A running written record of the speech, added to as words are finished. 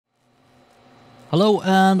Hello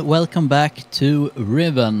and welcome back to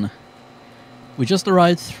Riven. We just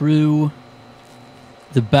arrived through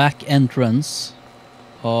the back entrance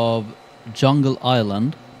of Jungle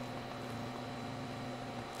Island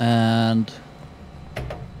and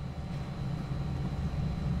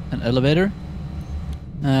an elevator.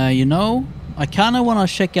 I kind of want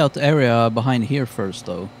to check out the area behind here first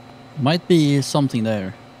though. Might be something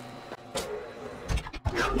there.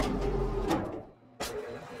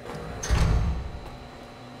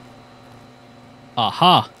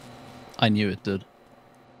 Aha! I knew it, dude.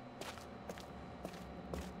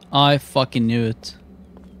 I fucking knew it.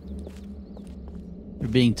 You're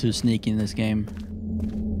being too sneaky in this game.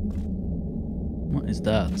 What is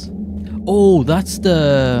that? Oh, that's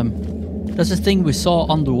the thing we saw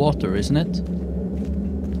underwater, isn't it?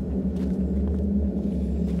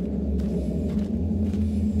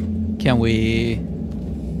 Can we...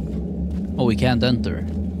 Oh, we can't enter.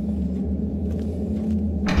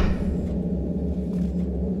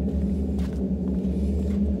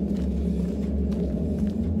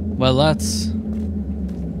 Well, that's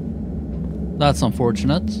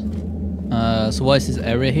unfortunate. So why is this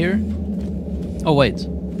area here? Oh wait,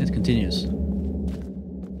 it continues.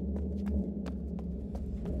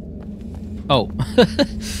 Oh.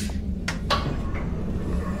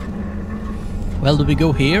 Well, do we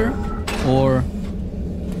go here? Or...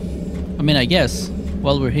 I mean, I guess,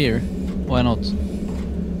 while we're here, why not?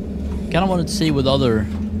 Kinda wanted to see what other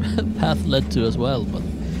path led to as well, but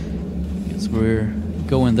I guess we're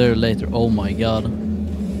going there later. Oh my god.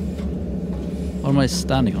 What am I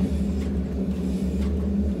standing on?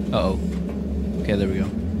 Uh-oh. Okay, there we go.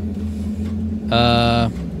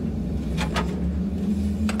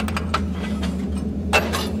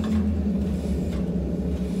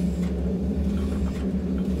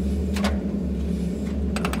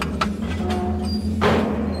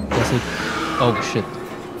 Does it... Oh shit.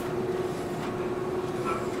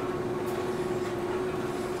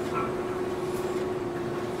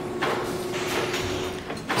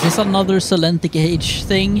 Is this another Monolithic age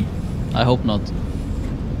thing? I hope not.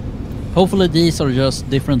 Hopefully these are just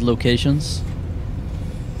different locations.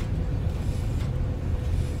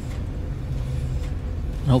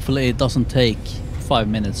 And hopefully it doesn't take 5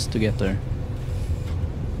 minutes to get there.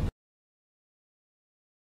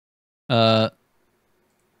 The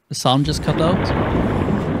sound just cut out.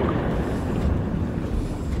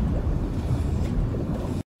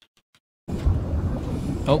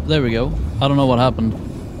 Oh, there we go. I don't know what happened.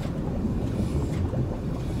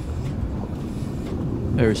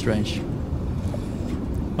 Very strange.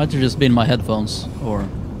 Might have just been my headphones, or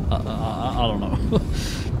I don't know.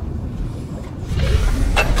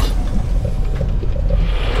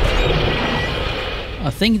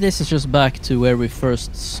 I think this is just back to where we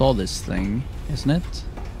first saw this thing, isn't it?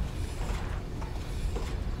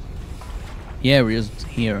 Yeah, we're just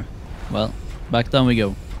here. Well, back down we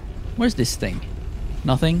go. Where's this thing?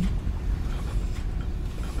 Nothing?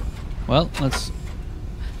 Well, let's...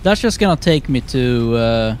 That's just gonna take me to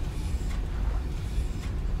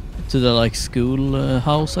the like school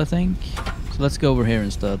house, I think. So let's go over here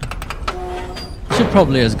instead. Should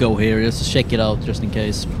probably just go here, just to check it out, just in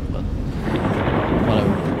case. But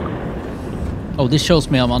whatever. Oh, this shows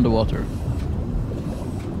me I'm underwater.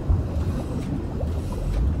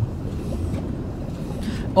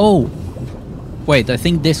 Oh, wait. I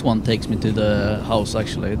think this one takes me to the house.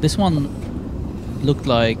 Actually, this one looked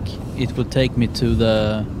like it would take me to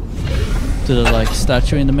the like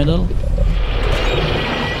statue in the middle.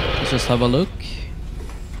 Let's just have a look.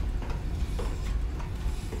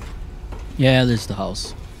 Yeah, this is the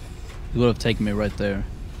house. It would have taken me right there.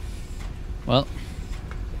 Well,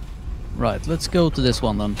 right, let's go to this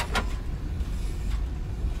one then.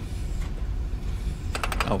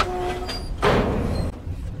 Oh.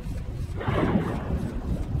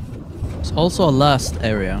 It's also a last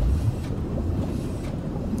area.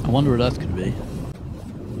 I wonder where that could be.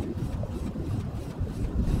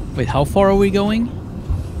 Wait, how far are we going?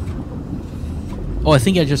 Oh, I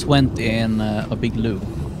think I just went in a big loop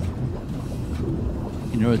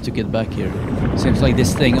in order to get back here. Seems like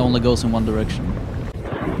this thing only goes in one direction.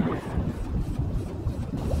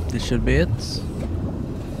 This should be it.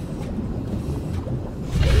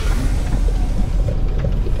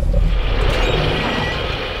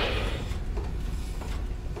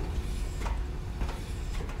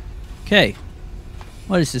 Okay,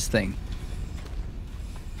 what is this thing?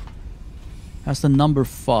 Has the number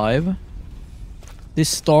 5. This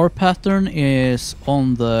star pattern is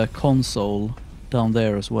on the console down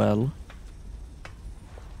there as well.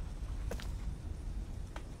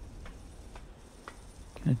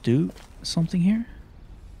 Can I do something here?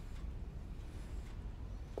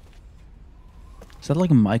 Is that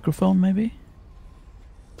like a microphone, maybe?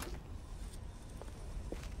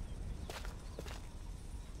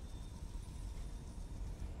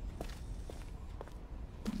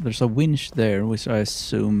 There's a winch there, which I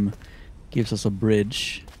assume gives us a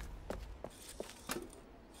bridge.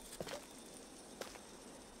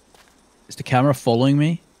 Is the camera following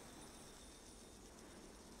me?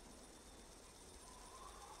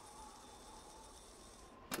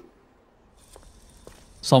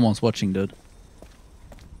 Someone's watching, dude.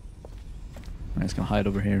 I'm just gonna hide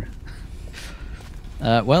over here.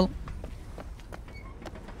 Well.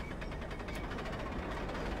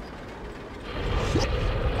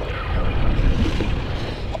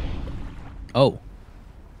 Oh.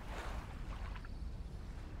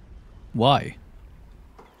 Why?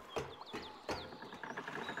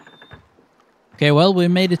 Okay, well, we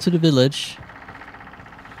made it to the village.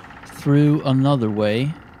 Through another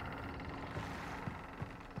way.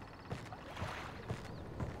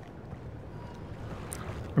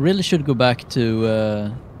 I really should go back to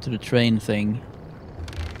the train thing.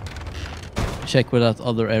 Check where that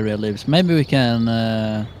other area lives. Maybe we can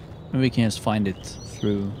just find it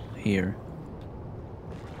through here.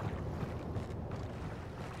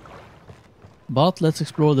 But let's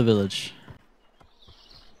explore the village.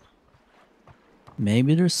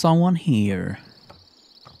 Maybe there's someone here.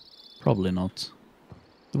 Probably not.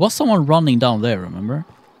 There was someone running down there, remember?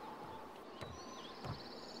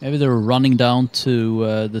 Maybe they were running down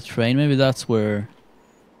to the train. Maybe that's where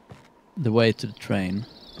the way to the train.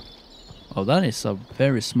 Oh, that is a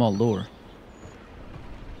very small door.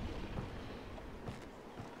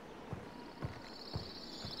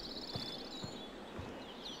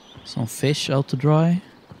 Some fish out to dry.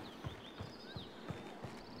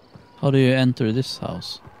 How do you enter this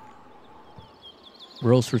house?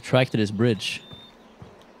 Rose retracted his bridge.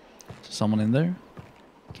 Is someone in there?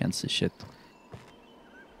 Can't see shit.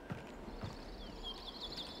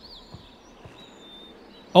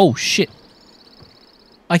 Oh shit!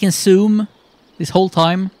 I can zoom this whole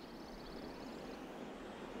time.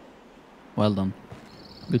 Well done.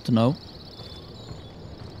 Good to know.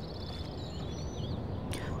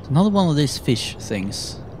 It's another one of these fish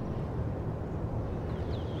things.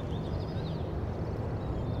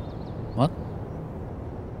 What?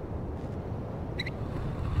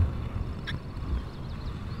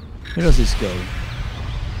 Where does this go?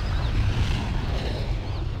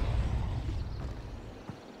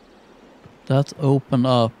 That opened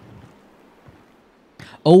up.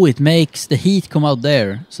 Oh, it makes the heat come out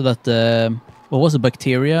there so that the what was the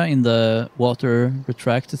bacteria in the water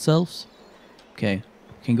retracts itself. Okay,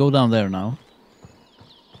 can go down there now.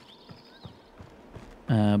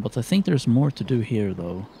 But I think there's more to do here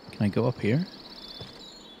though. Can I go up here?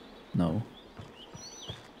 No.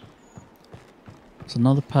 There's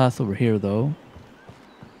another path over here though.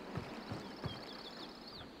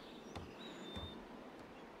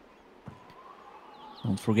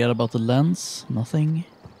 Don't forget about the lens. Nothing.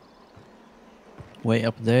 Way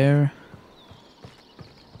up there.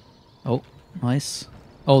 Oh, nice.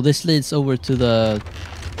 Oh, this leads over to the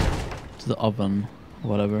oven,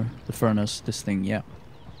 whatever, the furnace. This thing, yeah.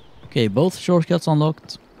 Okay, both shortcuts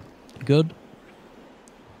unlocked. Good.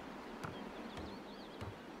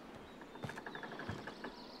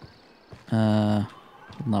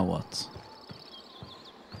 Now what?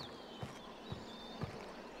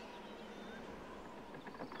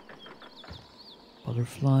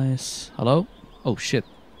 Butterflies. Hello? Oh shit.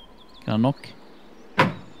 Can I knock?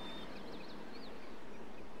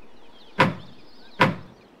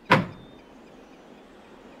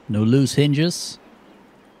 No loose hinges.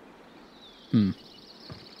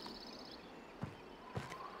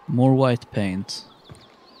 More white paint.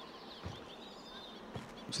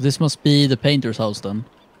 So this must be the painter's house then.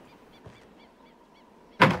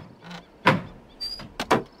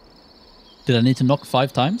 Did I need to knock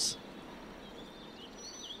 5 times?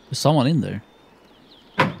 There's someone in there.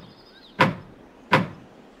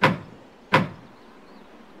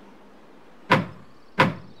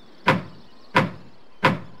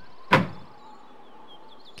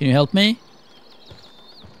 Can you help me?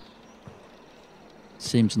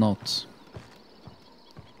 Seems not.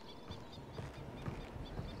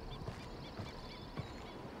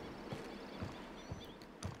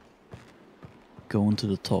 Going to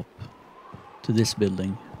the top. To this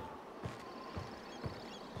building.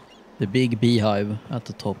 The big beehive at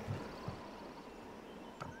the top.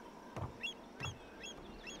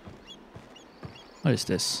 What is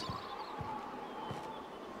this?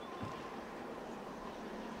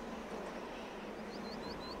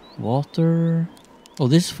 Water. Oh,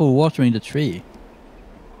 this is for watering the tree.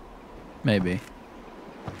 Maybe.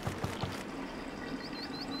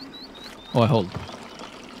 Oh, I hold.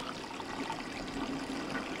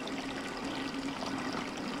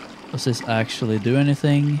 Does this actually do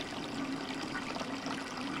anything?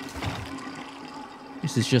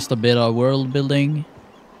 Is this just a bit of world building?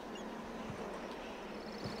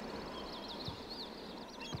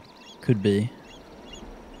 Could be.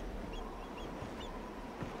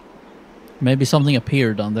 Maybe something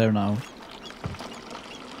appeared down there now.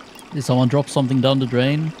 Did someone drop something down the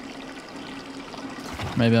drain?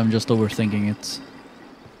 Maybe I'm just overthinking it.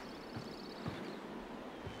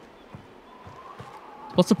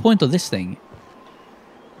 What's the point of this thing?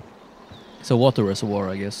 It's a water reservoir,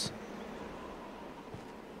 I guess.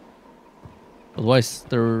 But why is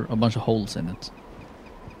there a bunch of holes in it?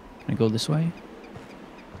 Can I go this way?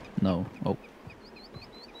 No. Oh.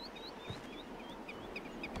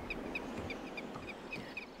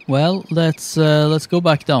 Well, let's go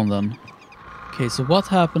back down then. Okay, so what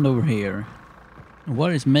happened over here?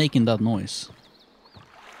 What is making that noise?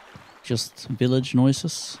 Just village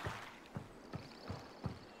noises?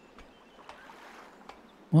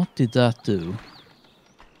 What did that do?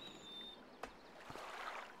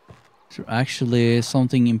 Is there actually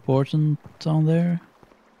something important down there?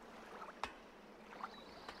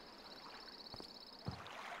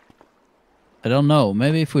 I don't know.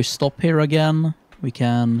 Maybe if we stop here again, we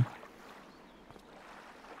can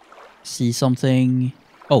see something.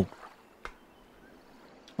 Oh.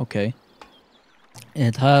 Okay.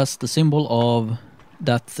 It has the symbol of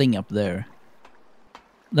that thing up there.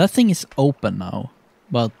 That thing is open now,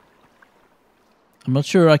 but I'm not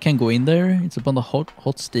sure I can go in there. It's up on the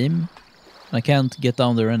hot steam. I can't get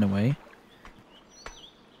down there anyway.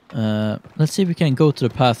 Let's see if we can go to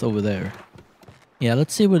the path over there. Yeah,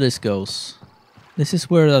 let's see where this goes. This is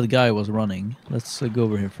where that guy was running. Let's go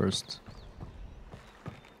over here first.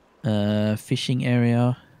 Fishing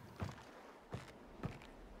area.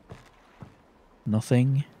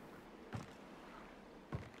 Nothing.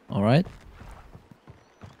 Alright.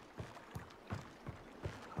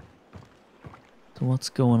 So what's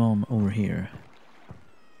going on over here?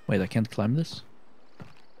 Wait, I can't climb this?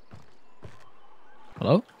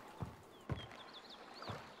 Hello?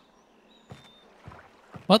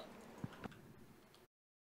 What?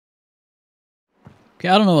 Okay,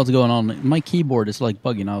 I don't know what's going on. My keyboard is like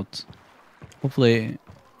bugging out. Hopefully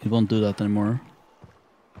it won't do that anymore.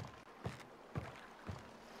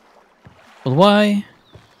 But why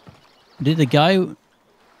did the guy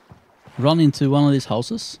run into one of these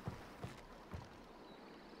houses?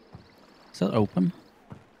 Is that open?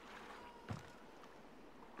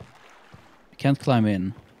 I can't climb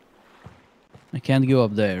in. I can't go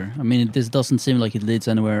up there. I mean, this doesn't seem like it leads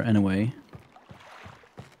anywhere anyway.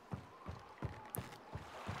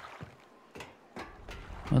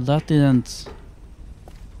 Well, that didn't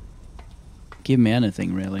give me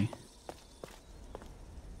anything, really.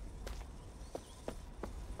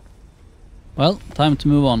 Well, time to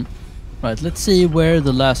move on. Right, let's see where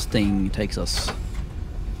the last thing takes us.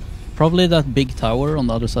 Probably that big tower on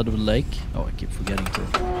the other side of the lake. Oh, I keep forgetting to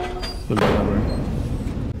pull it over.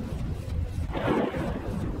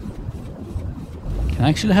 Can I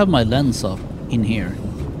actually have my lens up in here?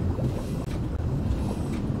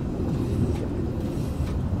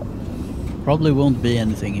 Probably won't be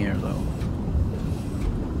anything here though.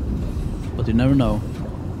 But you never know.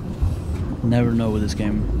 Never know with this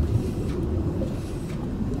game.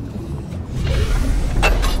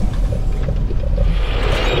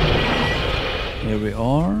 Here we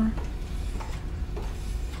are.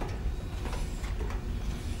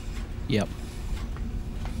 Yep.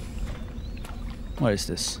 What is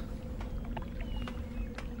this?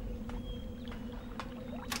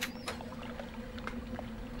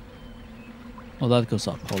 Oh, that goes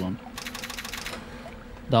up. Hold on.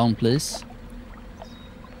 Down, please.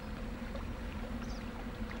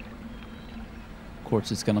 Of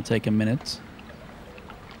course, it's gonna take a minute.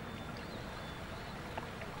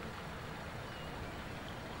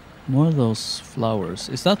 More of those flowers.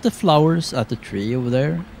 Is that the flowers at the tree over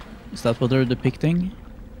there? Is that what they're depicting?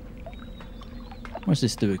 What does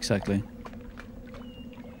this do exactly?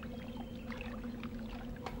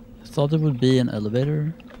 I thought it would be an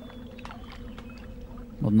elevator.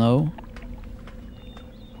 But no.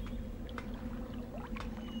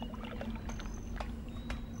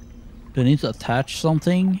 Do I need to attach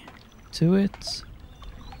something to it?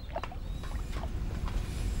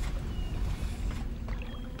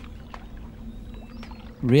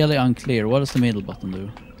 Really unclear. What does the middle button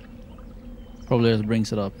do? Probably just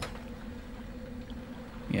brings it up.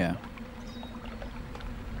 Yeah.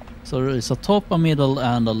 So there is a top, a middle,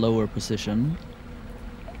 and a lower position.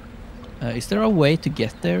 Is there a way to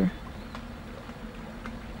get there?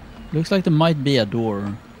 Looks like there might be a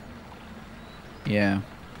door. Yeah.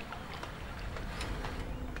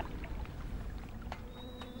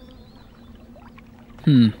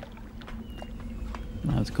 I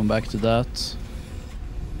have to come back to that.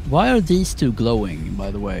 Why are these two glowing, by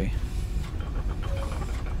the way?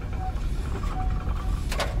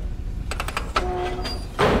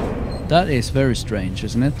 That is very strange,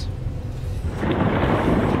 isn't it?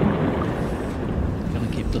 Gonna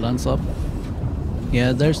keep the lens up.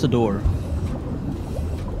 Yeah, there's the door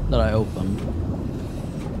that I opened.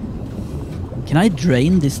 Can I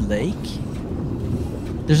drain this lake?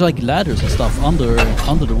 There's like ladders and stuff under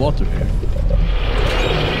the water here.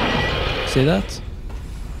 See that?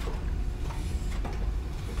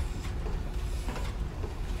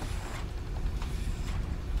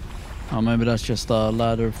 Oh, maybe that's just a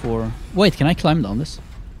ladder for... Wait, can I climb down this?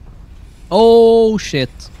 Oh, shit.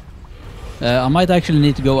 I might actually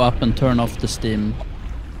need to go up and turn off the steam,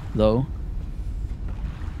 though.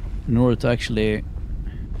 In order to actually...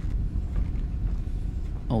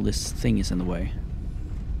 Oh, this thing is in the way.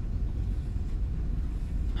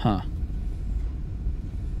 Huh.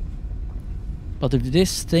 But if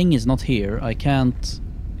this thing is not here, I can't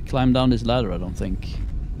climb down this ladder, I don't think.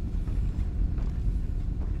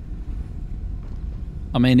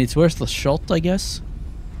 I mean, it's worth a shot, I guess.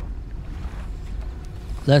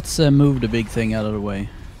 Let's move the big thing out of the way.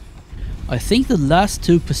 I think the last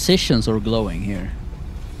two positions are glowing here.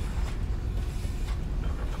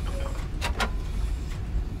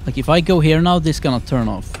 Like, if I go here now, this is gonna turn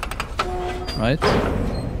off. Right?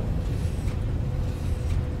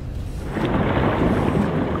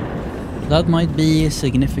 That might be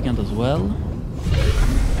significant as well.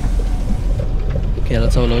 Okay,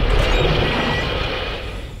 let's have a look.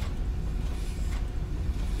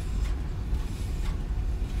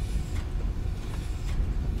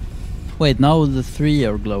 Wait, now the three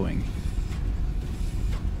are glowing.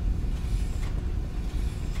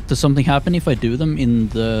 Does something happen if I do them in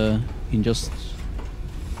just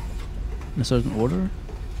in a certain order?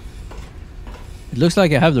 It looks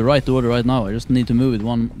like I have the right order right now. I just need to move it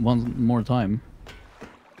one more time.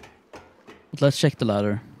 But let's check the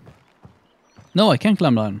ladder. No, I can't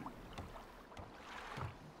climb down.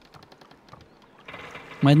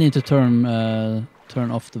 Might need to turn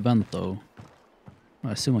off the vent though.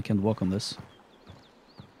 I assume I can't walk on this.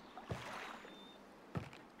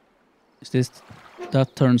 Is this...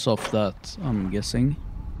 That turns off that, I'm guessing.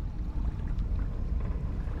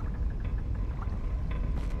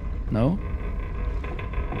 No?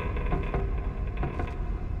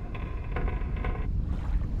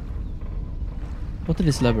 What did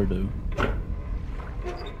this lever do?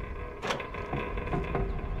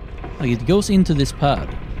 Like, it goes into this pad.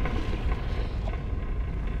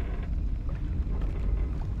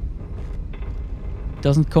 It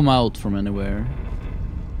doesn't come out from anywhere.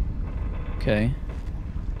 Okay.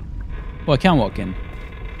 Oh, I can walk in.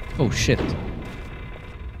 Oh, shit.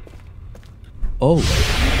 Oh.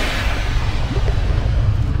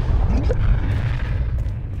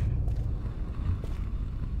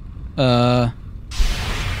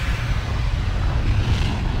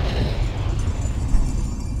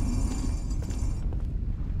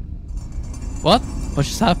 What? What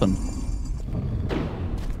just happened?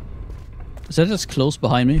 Is that just close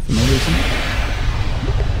behind me for no reason?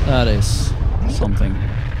 That is something.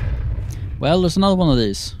 Well, there's another one of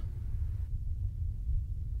these.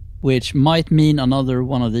 Which might mean another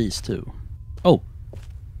one of these too. Oh.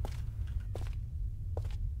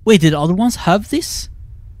 Wait, did the other ones have this?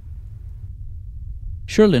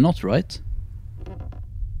 Surely not, right?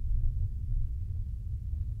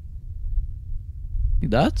 Like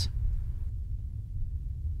that?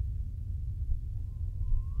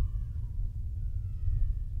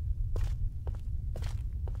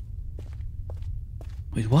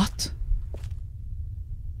 Wait, what?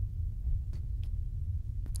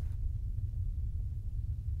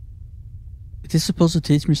 Is this supposed to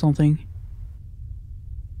teach me something?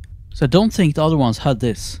 So I don't think the other ones had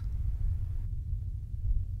this.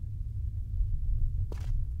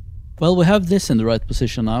 Well, we have this in the right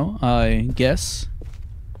position now, I guess.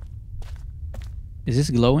 Is this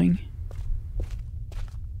glowing?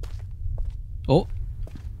 Oh.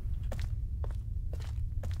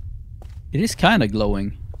 It is kind of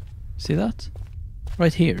glowing. See that?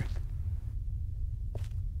 Right here.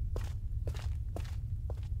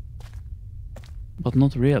 But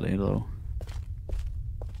not really, though.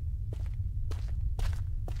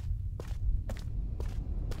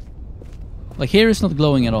 Like, here it's not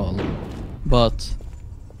glowing at all. But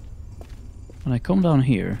when I come down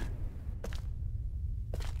here...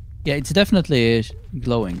 Yeah, it's definitely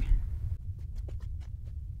glowing.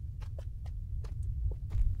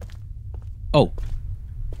 Oh.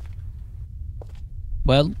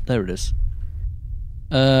 Well, there it is.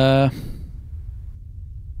 I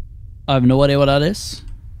have no idea what that is.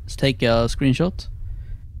 Let's take a screenshot.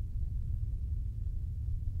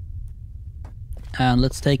 And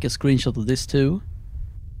let's take a screenshot of this too.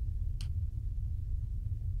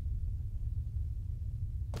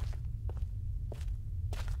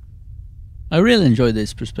 I really enjoy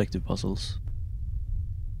these perspective puzzles.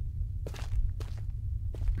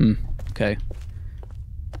 Okay.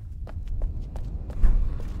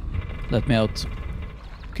 Let me out.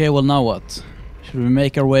 Okay, well now what? Should we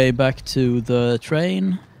make our way back to the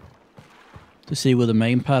train to see where the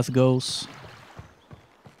main path goes?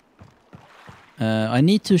 I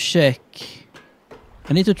need to check.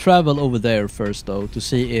 I need to travel over there first though to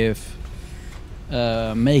see if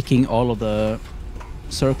making all of the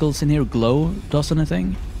circles in here glow does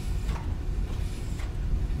anything.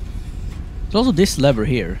 There's also this lever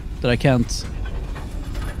here that I can't.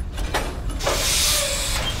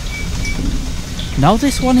 Now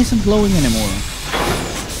this one isn't glowing anymore.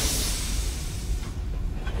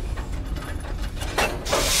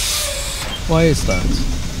 Why is that?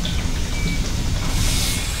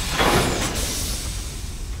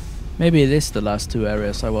 Maybe it is the last two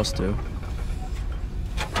areas I was to.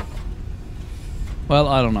 Well,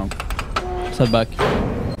 I don't know. Let's head back.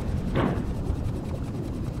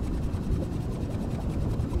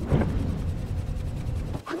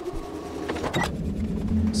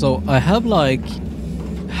 So I have like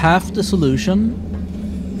half the solution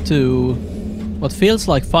to what feels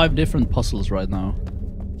like 5 different puzzles right now.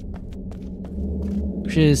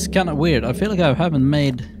 Which is kind of weird. I feel like I haven't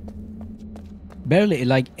made barely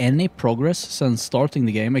like any progress since starting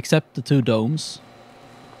the game, except the 2 domes.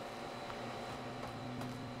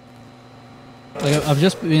 Like I've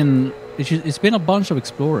just been, it's been a bunch of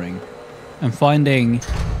exploring and finding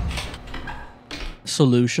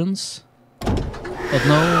solutions, but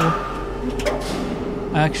no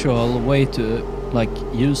actual way to like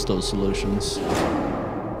use those solutions.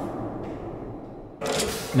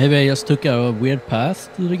 Maybe I just took a weird path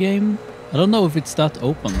to the game. I don't know if it's that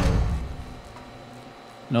open though.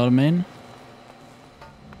 You know what I mean?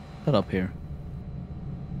 That up here.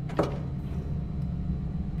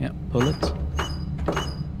 Yeah, pull it.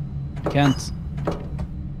 I can't.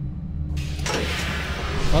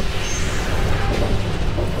 What?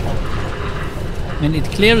 I mean, it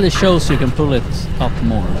clearly shows you can pull it up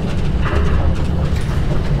more.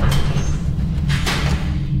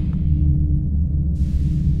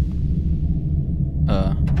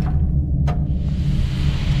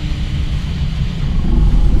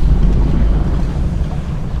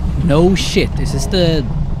 No shit, is this the...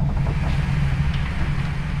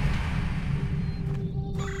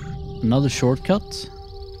 Another shortcut?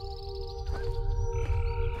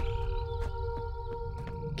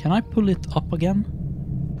 Can I pull it up again?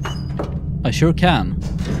 I sure can.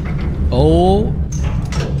 Oh.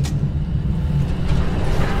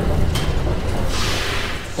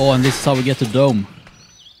 Oh, and this is how we get to dome.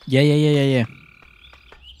 Yeah.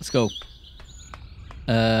 Let's go.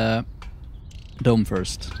 Dome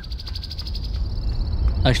first.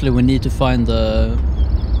 Actually, we need to find the...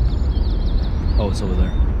 Oh, it's over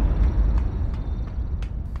there.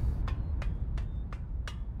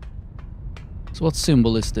 So what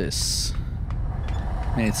symbol is this?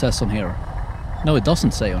 And it says on here. No, it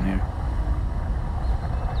doesn't say on here.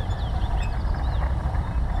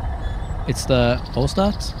 It's the... What was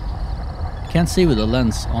that? Can't see with the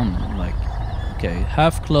lens on, like... Okay,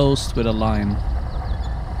 half closed with a line.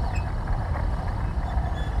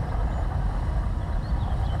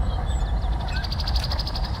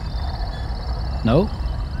 No?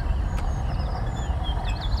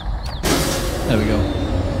 There we go.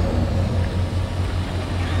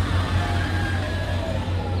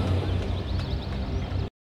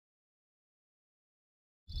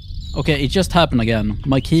 Okay, it just happened again.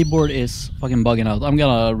 My keyboard is fucking bugging out. I'm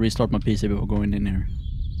gonna restart my PC before going in here.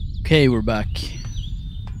 Okay, we're back.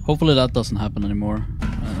 Hopefully that doesn't happen anymore.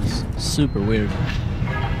 It's super weird.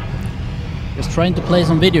 Just trying to play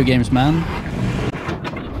some video games, man.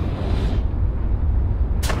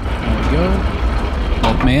 Go.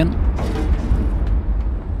 Not me in.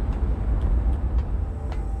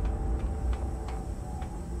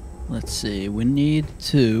 Let's see, we need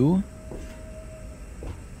to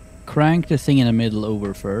crank the thing in the middle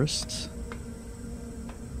over first,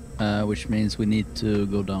 which means we need to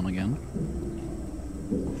go down again.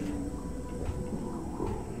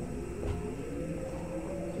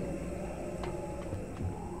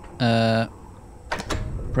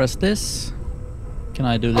 Press this. Can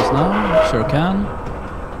I do this now? Sure can.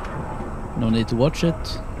 No need to watch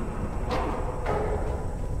it.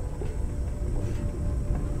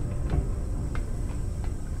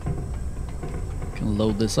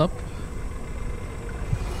 load this up.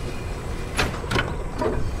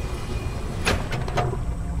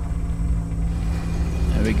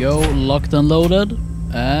 There we go, locked and loaded,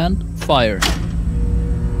 and fire.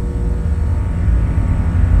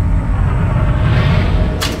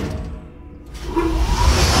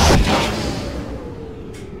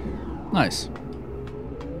 Nice.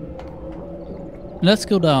 Let's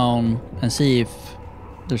go down and see if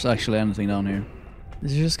there's actually anything down here.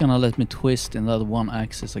 This is just gonna let me twist in that one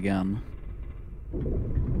axis again.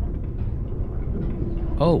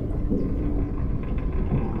 Oh.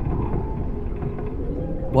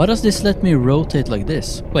 Why does this let me rotate like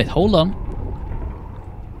this? Wait, hold on.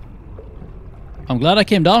 I'm glad I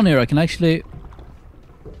came down here. I can actually...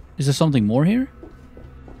 Is there something more here?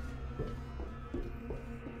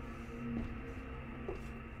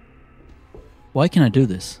 Why can I do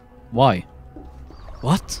this? Why?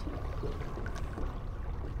 What?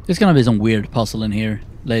 There's gonna be some weird puzzle in here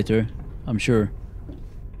later, I'm sure.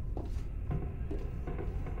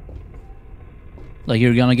 Like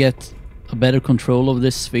you're gonna get a better control of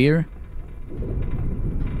this sphere.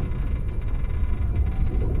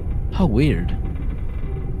 How weird.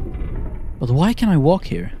 But why can I walk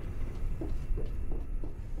here?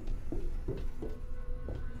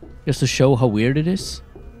 Just to show how weird it is?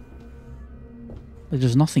 Like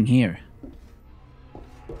there's nothing here.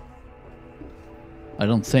 I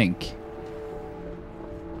don't think.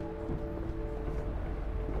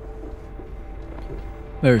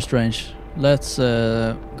 Very strange. Let's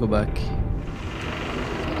go back.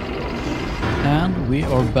 And we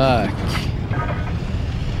are back.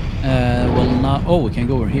 Well now... Oh, we can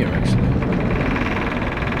go over here actually.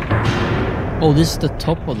 Oh, this is the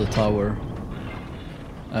top of the tower.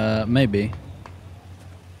 Maybe.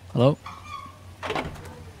 Hello?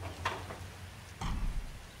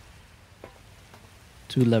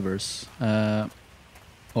 Two levers. Oh,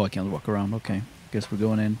 I can't walk around. Okay, guess we're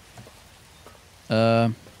going in.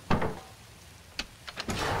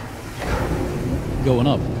 Going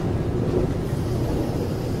up.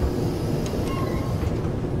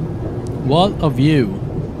 What a view.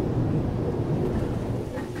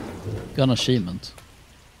 Got an achievement.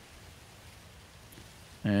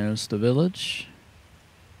 There's the village.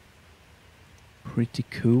 Pretty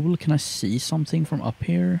cool. Can I see something from up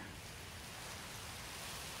here?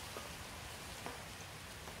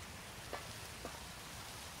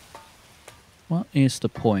 What is the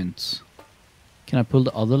point? Can I pull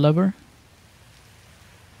the other lever?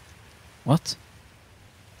 What?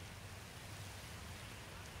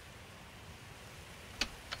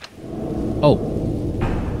 Oh.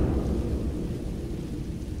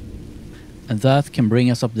 And that can bring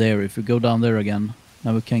us up there. If we go down there again,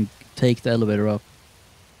 now we can take the elevator up.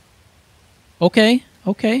 Okay,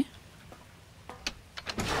 okay.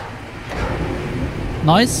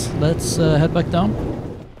 Nice, let's head back down.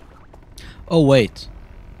 Oh wait,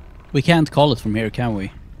 we can't call it from here, can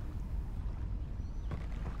we?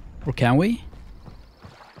 Or can we?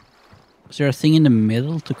 Is there a thing in the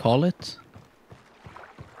middle to call it?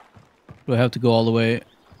 Do I have to go all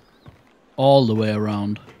the way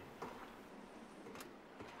around?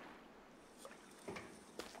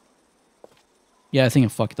 Yeah, I think I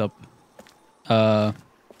fucked up.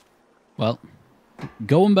 Well,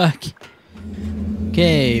 going back.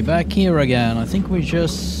 Okay, back here again. I think we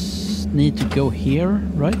just need to go here,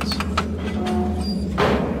 right?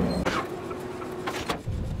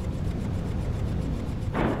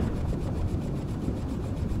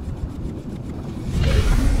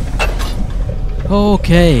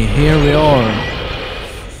 Okay, here we are.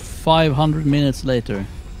 500 minutes later.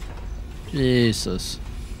 Jesus.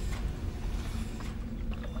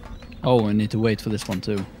 Oh, I need to wait for this one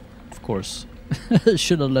too. Of course.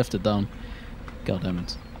 Should have left it down. God damn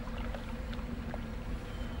it.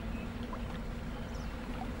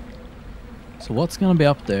 So what's gonna be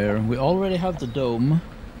up there? We already have the dome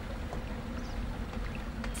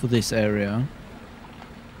for this area.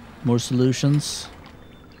 More solutions.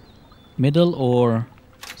 Middle or...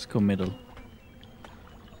 Let's go middle.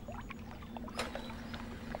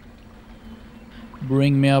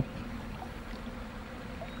 Bring me up.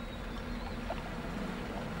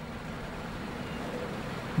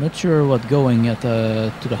 Not sure what going at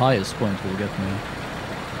to the highest point will get me.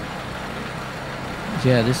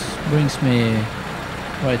 Yeah, this brings me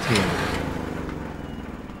right here.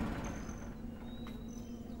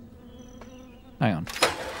 Hang on.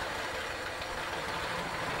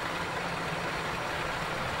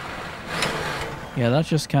 Yeah, that's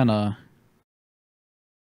just kinda...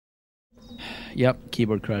 Yep,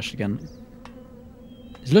 keyboard crashed again.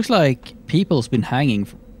 It looks like people's been hanging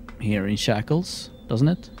here in shackles, doesn't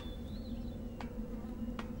it?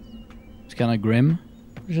 It's kind of grim.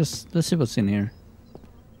 Let's see what's in here.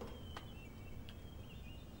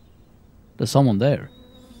 There's someone there.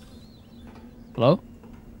 Hello?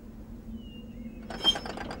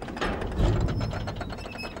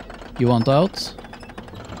 You want out?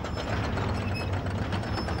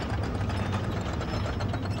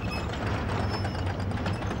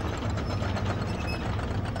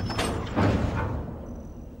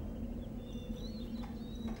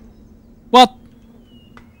 What?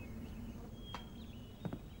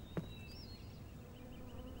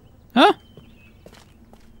 Huh?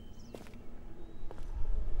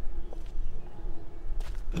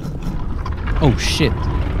 Oh shit.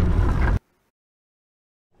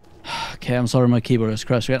 Okay, I'm sorry my keyboard has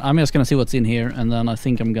crashed again. I'm just gonna see what's in here and then I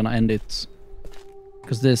think I'm gonna end it.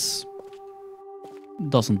 Because this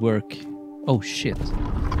doesn't work. Oh shit.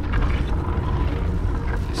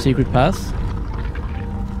 Secret path?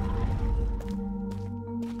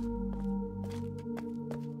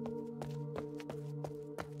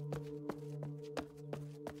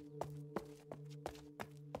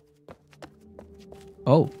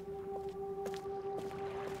 Oh.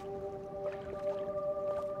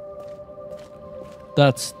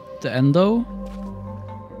 That's the endo?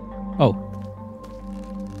 Oh.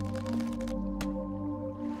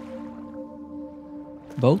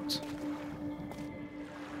 Boat?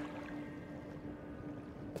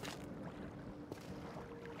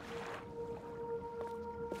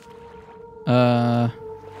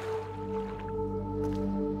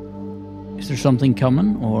 Is there something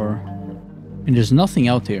coming or... And there's nothing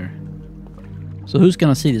out here. So who's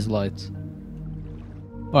gonna see this light?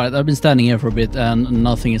 Alright, I've been standing here for a bit and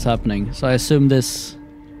nothing is happening. So I assume this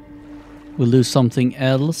will do something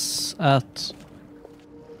else at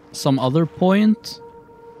some other point.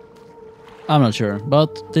 I'm not sure,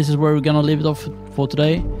 but this is where we're gonna leave it off for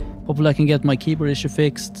today. Hopefully I can get my keyboard issue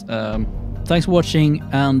fixed. Thanks for watching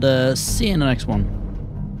and see you in the next one.